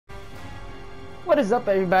What is up,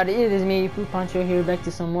 everybody? It is me, Food Pancho, here, back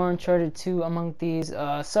to some more Uncharted 2 Among Thieves.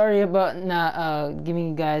 Sorry about not giving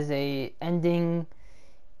you guys a ending,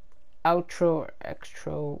 outro, or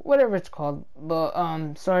extra, whatever it's called. But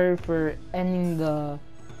sorry for ending the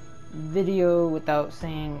video without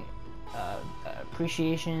saying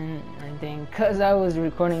appreciation or anything, cause I was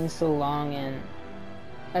recording so long and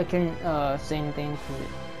I couldn't say anything because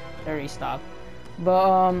it already stopped.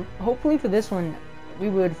 But hopefully for this one, we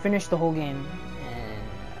would finish the whole game.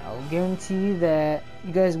 I'll guarantee you that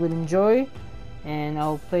you guys would enjoy, and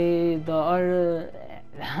I'll play the other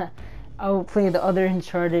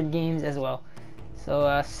Uncharted games as well.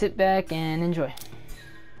 So sit back and enjoy.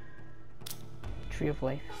 Tree of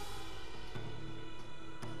Life.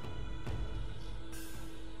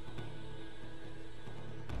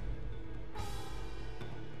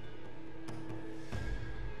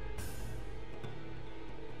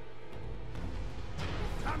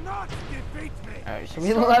 Alright, so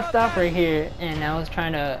we left off right here, and I was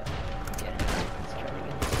trying to get him. Let's try it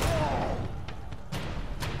again.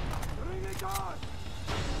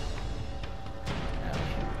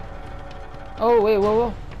 Oh, wait,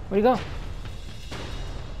 whoa. Where'd he go?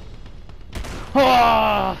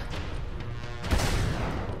 Oh!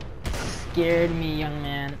 Scared me, young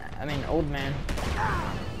man. I mean, old man.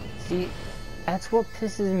 See, that's what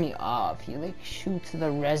pisses me off. He, like, shoots the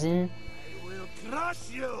resin. Crush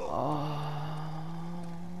you.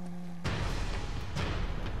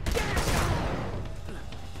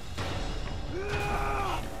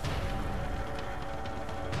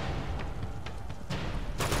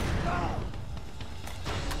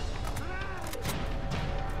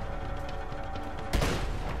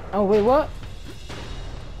 Oh, wait, what?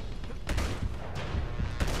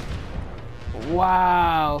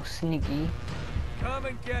 Wow, sneaky. Come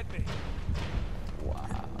and get me.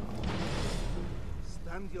 Wow.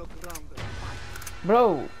 Stand your ground.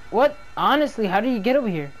 Bro, what? Honestly, how did you get over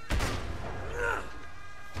here?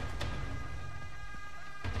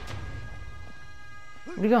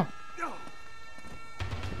 Where'd he go?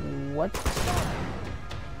 What?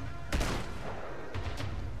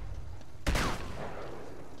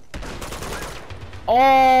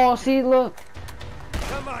 Oh, see, look.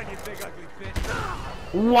 Come on, you big ugly bitch.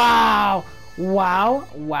 Wow. Wow.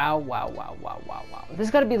 This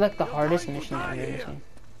gotta be like the hardest mission I've ever seen.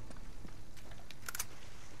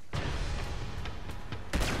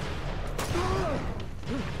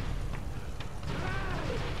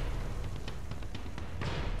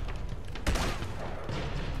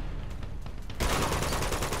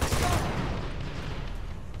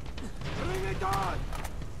 Bring it on.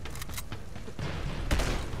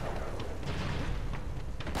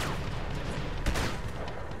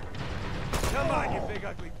 Come on, you big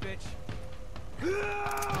ugly bitch.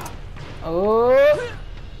 Oh.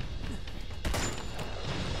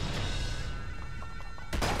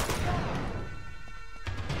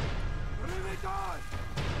 Bring it on.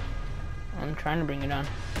 I'm trying to bring it on.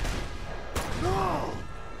 No.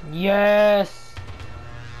 Yes.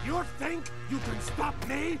 You think you can stop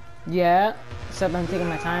me? Yeah. Except I'm taking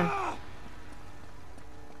my time.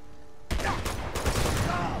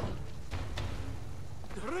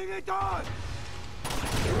 Bring it on.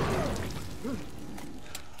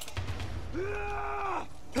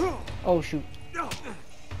 Oh shoot. Come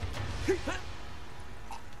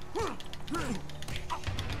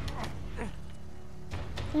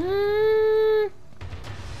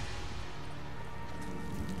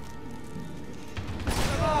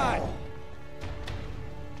on.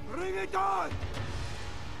 Bring it on.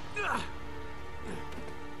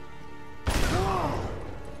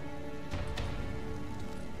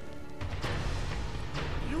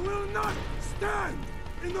 You will not stand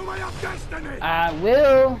in the way of destiny. I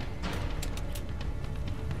will.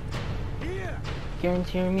 Here.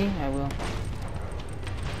 Guarantee me, I will.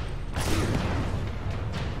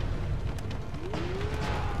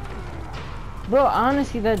 Bro,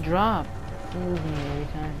 honestly, that drop fools me every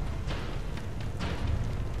time.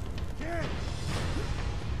 Get.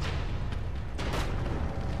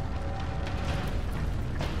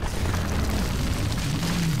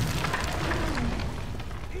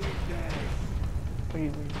 Eat this. Pretty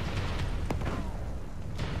weird.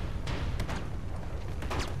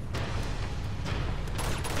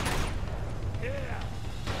 Here.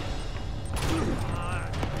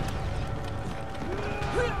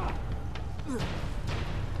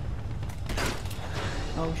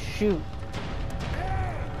 Oh shoot.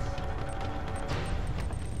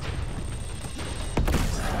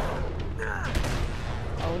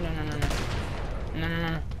 Oh no.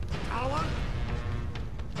 Coward.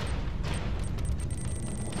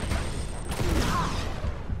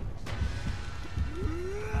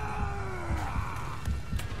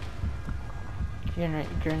 You're in it.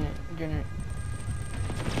 You're in it. You're in it.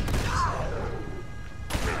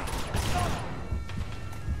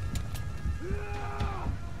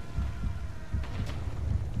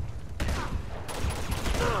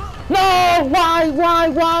 No! Why?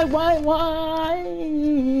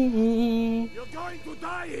 You're going to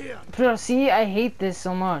die here. Bro, see, I hate this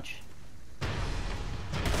so much. My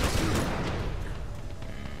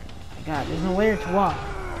God, there's nowhere to walk.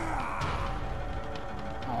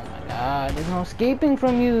 Oh my God, there's no escaping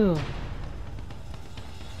from you.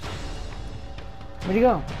 Where'd you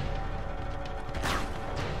go?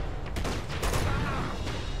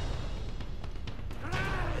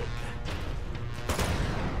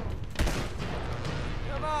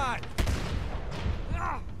 Come on.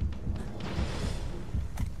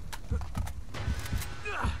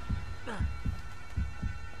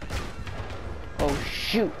 Oh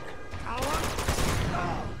shoot.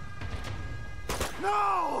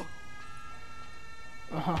 No!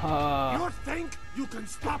 You think you can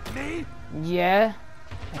stop me? Yeah,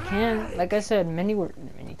 I can. Like I said, many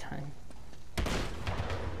times.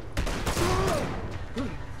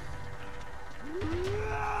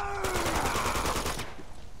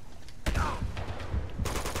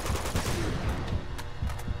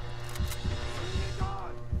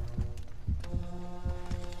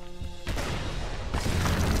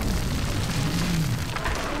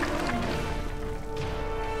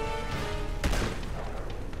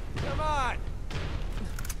 Come on!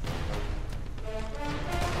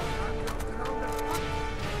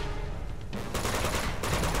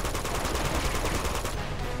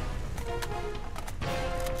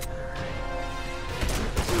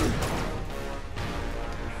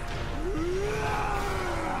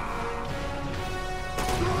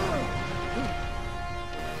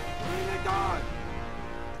 Bring it on!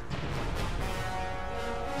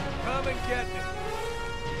 Come and get me.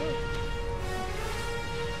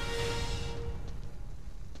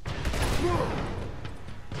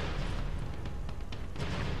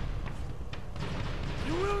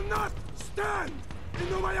 You will not stand in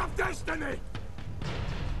the way of destiny!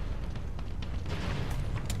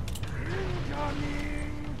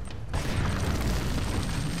 Incoming!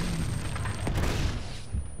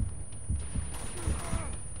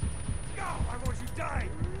 No, I want you die!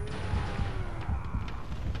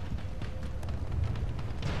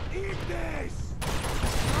 Eat this!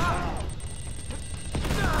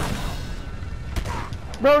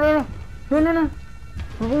 Bro, no.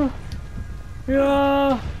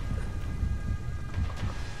 Yeah.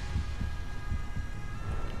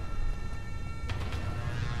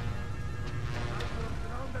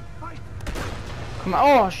 Come on.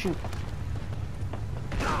 Oh shoot.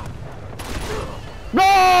 No!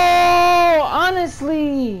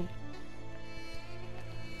 Honestly.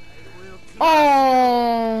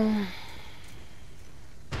 Oh.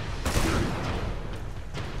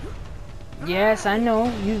 Yes, I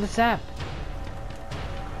know. Use the sap.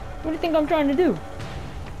 What do you think I'm trying to do?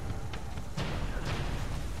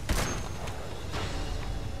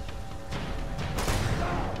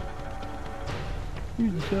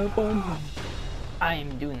 Use the sap on him. I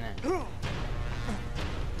am doing that.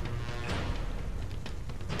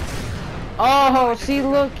 Oh, see,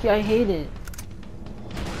 look, I hate it.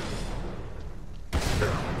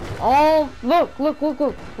 Oh, look. You're going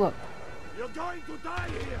to die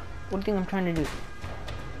here! What do you think I'm trying to do?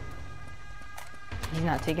 He's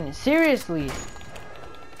not taking it seriously.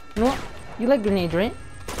 You know what? You like grenades, right?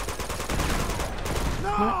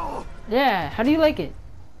 No! Yeah, how do you like it?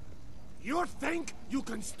 You think you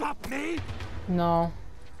can stop me? No.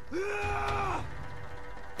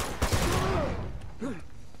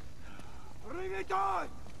 Bring it on!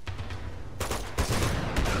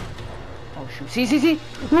 Oh shoot, see!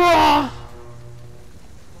 Whoa!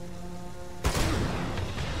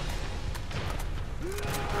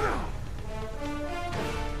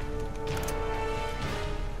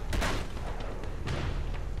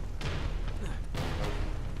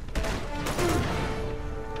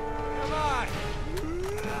 Come on!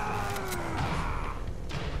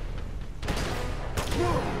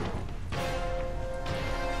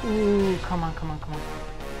 Ooh, come on.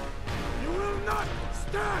 You will not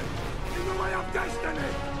stand in the way of destiny!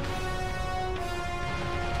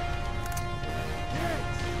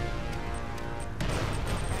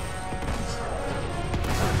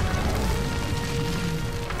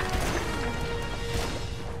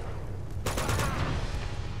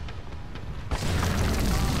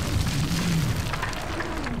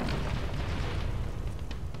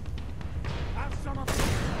 Have some of this.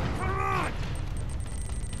 Come on!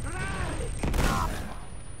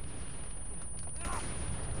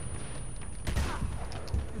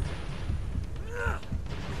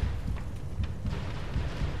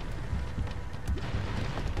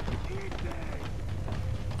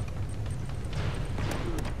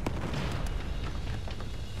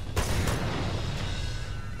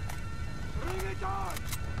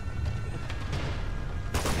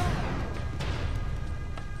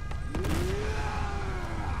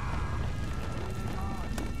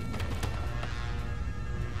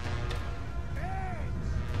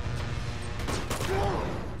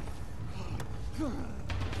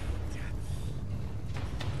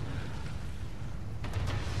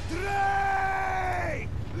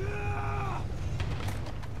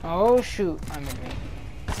 Oh shoot, I'm in me.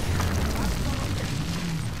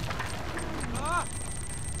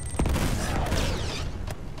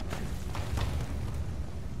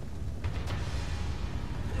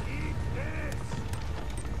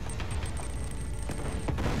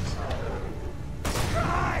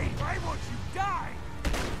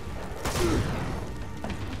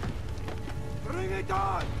 Bring it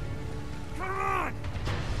on! Come on!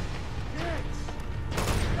 Kids!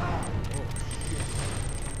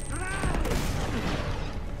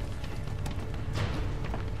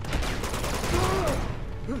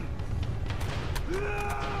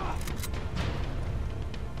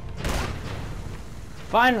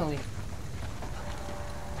 Finally.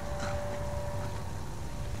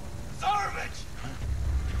 Garbage!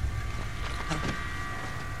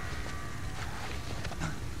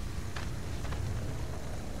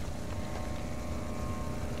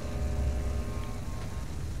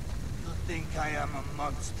 You think I am a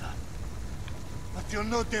monster, but you're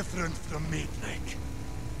no different from me, Drake.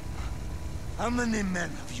 How many men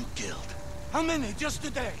have you killed? How many just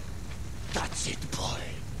today? That's it, boy.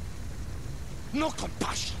 No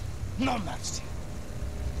compassion, no mercy.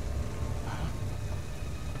 Huh?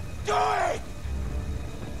 Do it!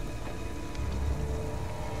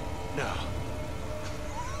 No.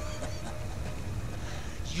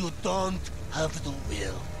 You don't have the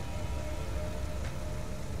will.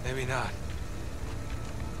 Maybe not.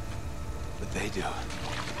 But they do.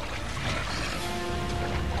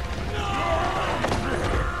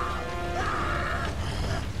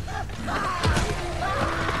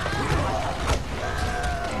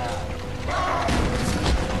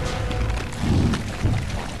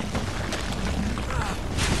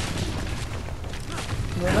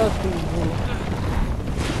 What else do you do?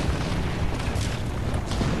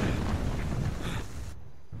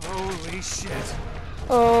 Holy shit.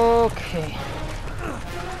 Okay.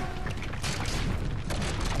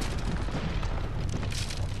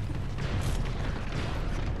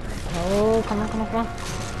 Oh, come on, come on, come on.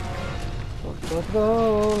 Let's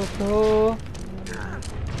go, let's go. I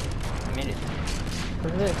made it.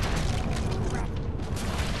 What's this?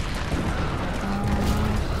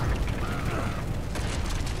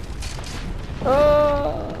 Oh.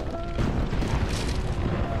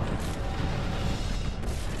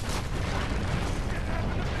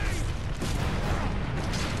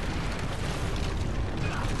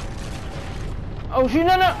 Oh shoot,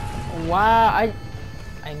 no, no. Wow, I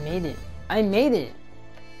made it. I made it.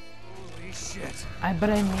 Holy shit.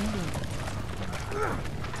 But I made it.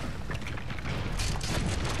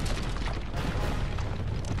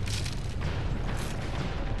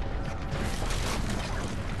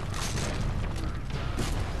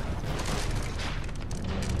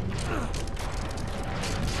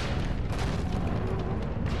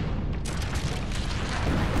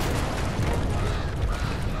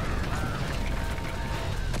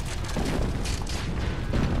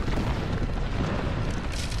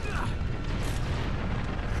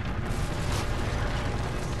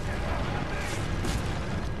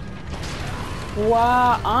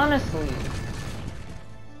 Wow, honestly.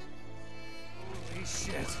 Holy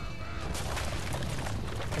shit. I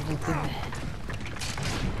just did that.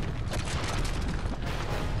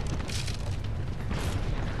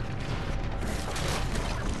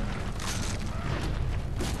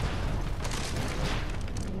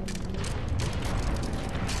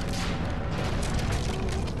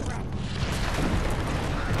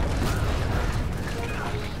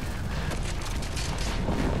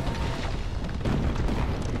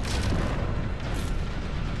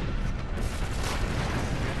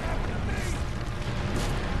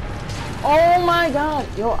 Oh my god!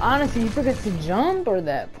 Yo, honestly, he forgets to jump or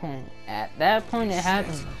that point? At that point it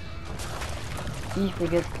happens. He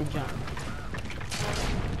forgets to jump.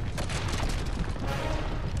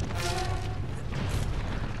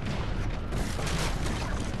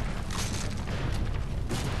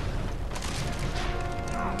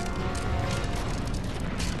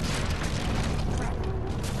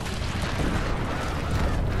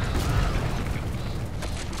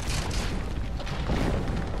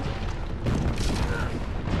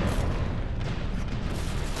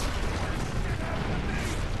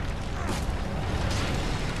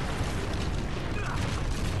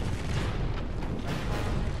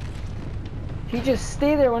 He just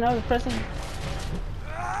stayed there when I was pressing.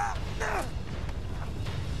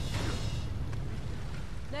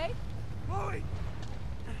 Nate? Chloe!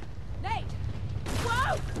 Nate!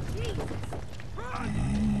 Whoa! Jesus!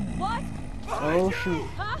 What? Oh shoot.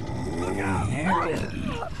 Huh? Look out!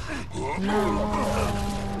 No.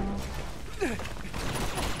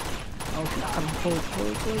 Oh, come on, please,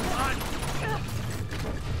 please, please.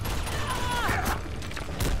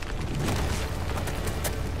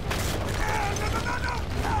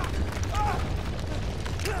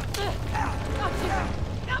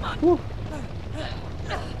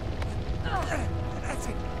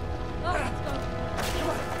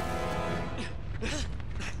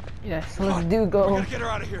 Yes, Come let's on. do We go. gotta get her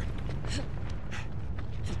out of here.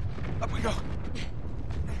 Up we go.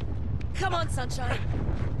 Come on, Sunshine.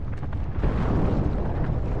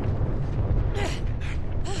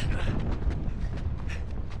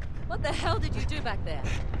 What the hell did you do back there?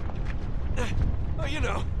 Oh, you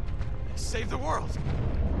know, save the world.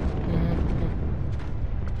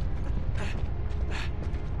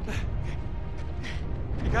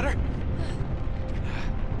 You got her?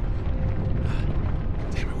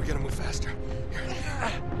 Damn it, we gotta move faster. Here.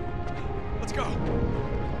 Let's go.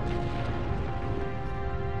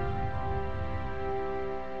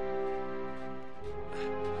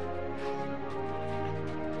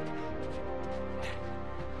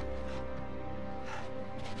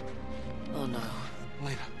 Oh no.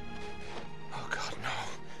 Lena. Oh, God,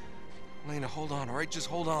 no. Lena, hold on, all right? Just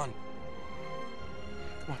hold on.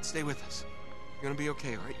 Come on, stay with us. You're gonna be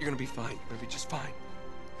okay, all right? You're gonna be fine. You're gonna be just fine.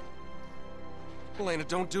 Elena,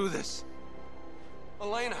 don't do this.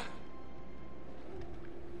 Elena!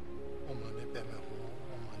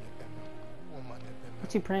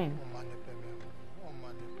 What's he praying?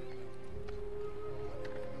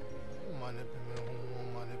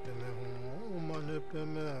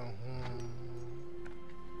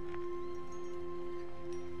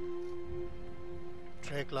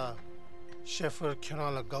 Trekla, Sheffer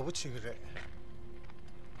Kanala Gabuchigre.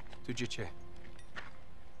 Tujiche.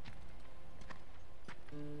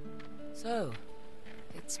 So,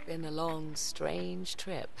 it's been a long, strange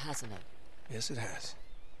trip, hasn't it? Yes, it has.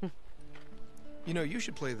 You know, you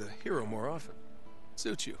should play the hero more often.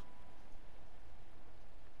 Suits you.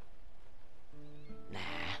 Nah.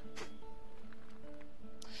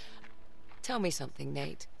 Tell me something,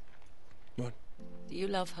 Nate. What? Do you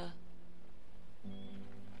love her?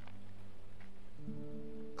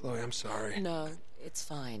 Chloe, I'm sorry. No, it's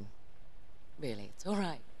fine. Really, it's all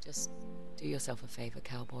right. Just do yourself a favor,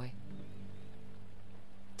 cowboy.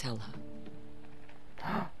 Tell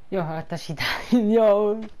her. Yo, watashi da.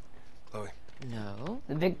 Yo, Chloe. No,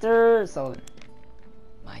 Victor Sullivan.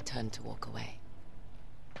 my turn to walk away.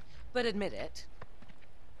 But admit it,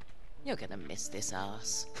 you're gonna miss this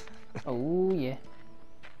ass. Oh yeah.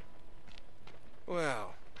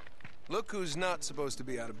 Well, look who's not supposed to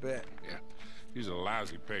be out of bed. Yeah, he's a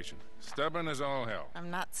lousy patient. Stubborn as all hell.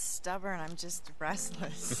 I'm not stubborn, I'm just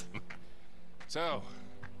restless. So,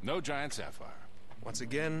 no giant sapphire. Once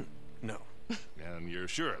again, no. And you're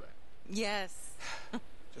sure of that? Yes.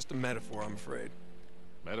 Just a metaphor, I'm afraid.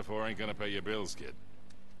 Metaphor ain't gonna pay your bills, kid.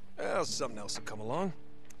 Well, something else will come along.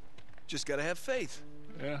 Just gotta have faith.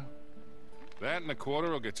 Yeah. That and a quarter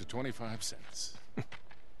will get you 25 cents.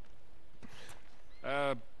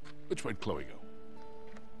 Which way'd Chloe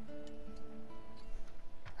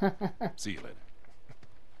go? See you later.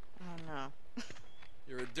 Oh no.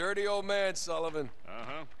 You're a dirty old man, Sullivan.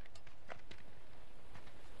 Uh-huh.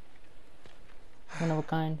 One of a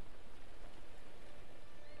kind.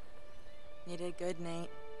 You did good, Nate.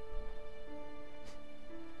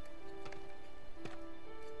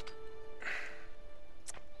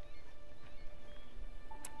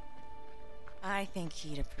 I think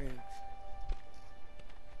he'd approve.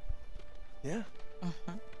 Yeah?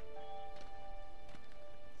 Mm-hmm.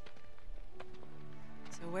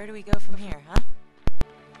 So where do we go from here, huh?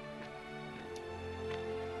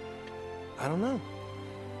 I don't know.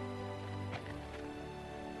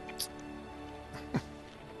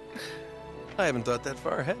 I haven't thought that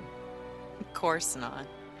far ahead. Of course not.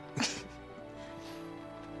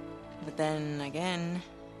 But then again,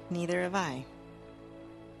 neither have I.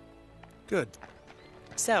 Good.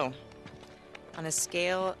 So, on a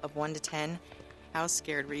scale of 1 to 10, how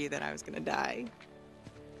scared were you that I was gonna die?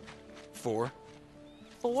 4.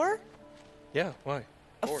 4? Yeah, why?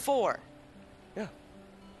 A 4. Yeah.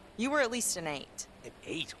 You were at least an 8. An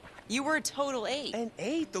 8. You were a total 8. An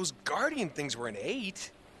 8? Those guardian things were an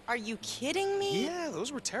 8. Are you kidding me? Yeah,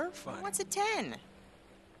 those were terrifying. What's a 10?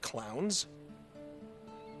 Clowns?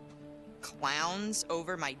 Clowns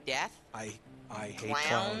over my death? I hate Clowns?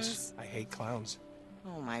 clowns. I hate clowns.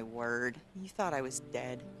 Oh my word. You thought I was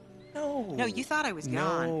dead. No. No, you thought I was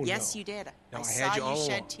gone. No, Yes, no. you did. No, I saw had you all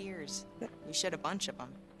shed along. tears. You shed a bunch of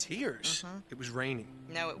them. Tears? It was raining.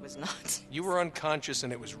 No, it was not. You were unconscious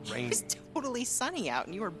and it was It raining. was totally sunny out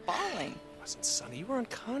and you were bawling. It wasn't sunny. You were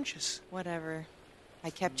unconscious. Whatever.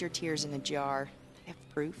 I kept your tears in a jar. I have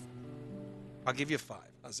proof. I'll give you 5.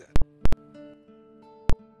 How's that?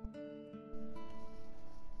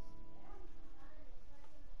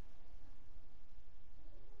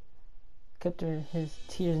 Kept his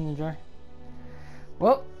tears in the jar.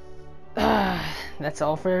 Well, that's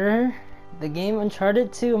all for the game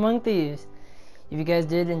Uncharted 2 Among Thieves. If you guys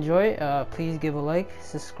did enjoy, please give a like,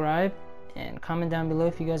 subscribe, and comment down below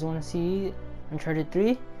if you guys want to see Uncharted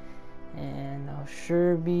 3. And I'll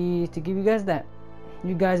sure be to give you guys that.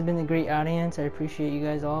 You guys have been a great audience. I appreciate you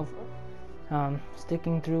guys all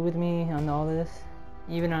sticking through with me on all this,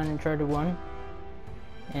 even on Uncharted 1.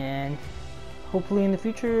 And hopefully in the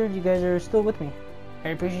future you guys are still with me. I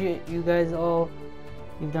appreciate you guys all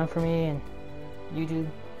you've done for me and YouTube.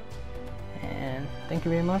 And thank you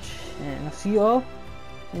very much. And I'll see you all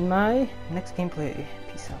in my next gameplay.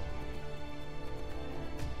 Peace out.